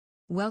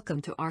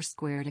Welcome to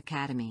R²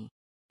 Academy.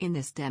 In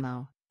this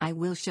demo, I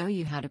will show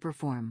you how to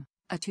perform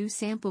a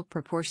two-sample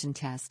proportion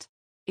test.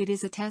 It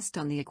is a test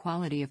on the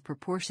equality of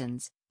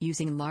proportions,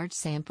 using large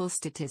sample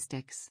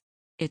statistics.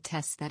 It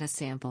tests that a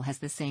sample has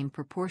the same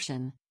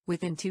proportion,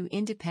 within two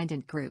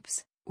independent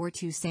groups, or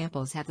two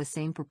samples have the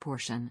same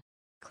proportion.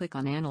 Click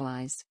on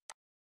Analyze.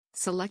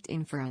 Select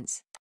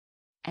Inference.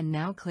 And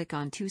now click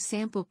on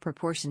Two-Sample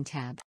Proportion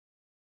tab.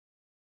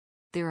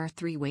 There are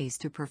three ways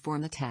to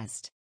perform the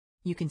test.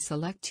 You can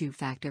select two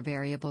factor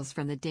variables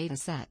from the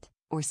dataset,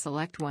 or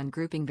select one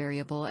grouping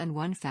variable and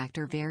one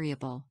factor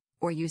variable,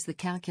 or use the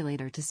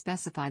calculator to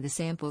specify the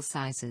sample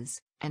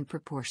sizes and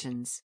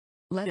proportions.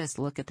 Let us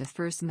look at the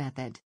first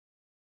method.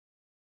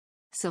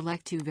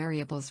 Select two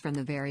variables from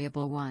the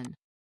variable 1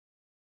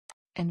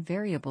 and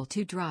variable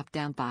 2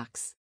 drop-down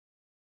box.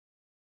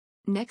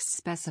 Next,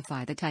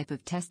 specify the type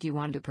of test you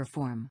want to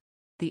perform.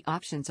 The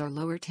options are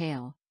lower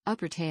tail,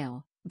 upper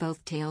tail,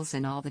 both tails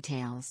and all the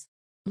tails.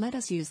 Let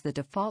us use the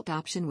default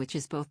option, which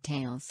is both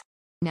tails.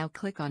 Now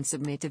click on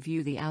Submit to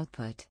view the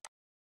output.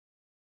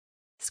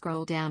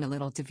 Scroll down a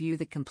little to view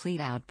the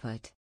complete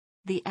output.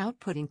 The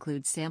output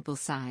includes sample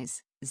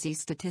size,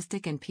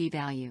 z-statistic and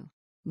p-value.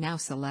 Now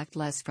select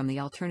Less from the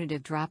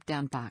alternative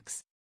drop-down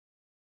box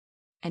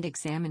and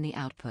examine the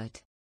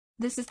output.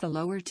 This is the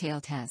lower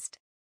tail test.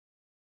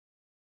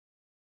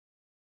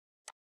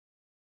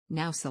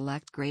 Now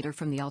select Greater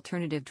from the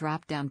alternative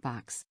drop-down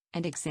box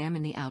and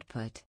examine the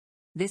output.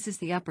 This is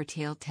the upper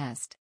tail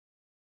test.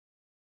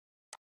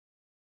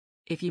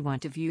 If you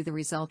want to view the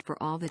result for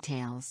all the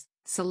tails,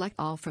 select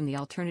All from the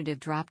alternative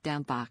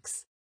drop-down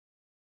box.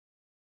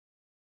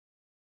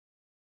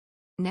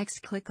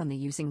 Next, click on the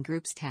Using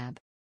Groups tab.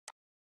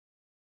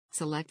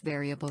 Select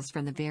Variables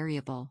from the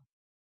Variable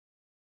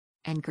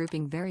and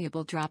Grouping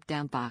Variable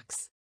drop-down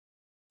box.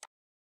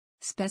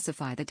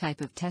 Specify the type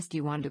of test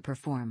you want to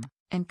perform,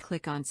 and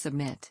click on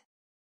Submit.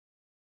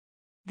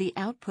 The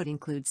output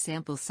includes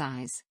sample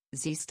size,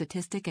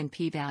 z-statistic and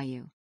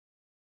p-value.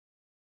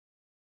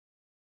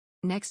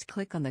 Next,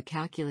 click on the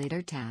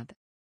Calculator tab.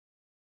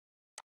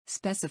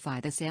 Specify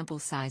the sample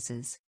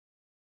sizes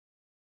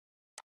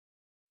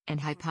and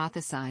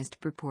hypothesized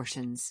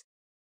proportions.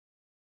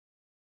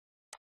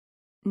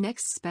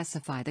 Next,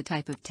 specify the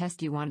type of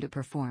test you want to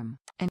perform,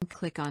 and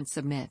click on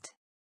Submit.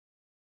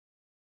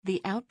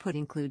 The output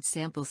includes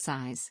sample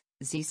size,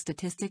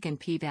 z-statistic and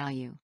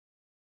p-value.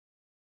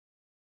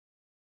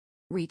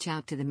 Reach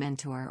out to the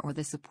mentor or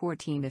the support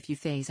team if you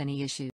face any issues.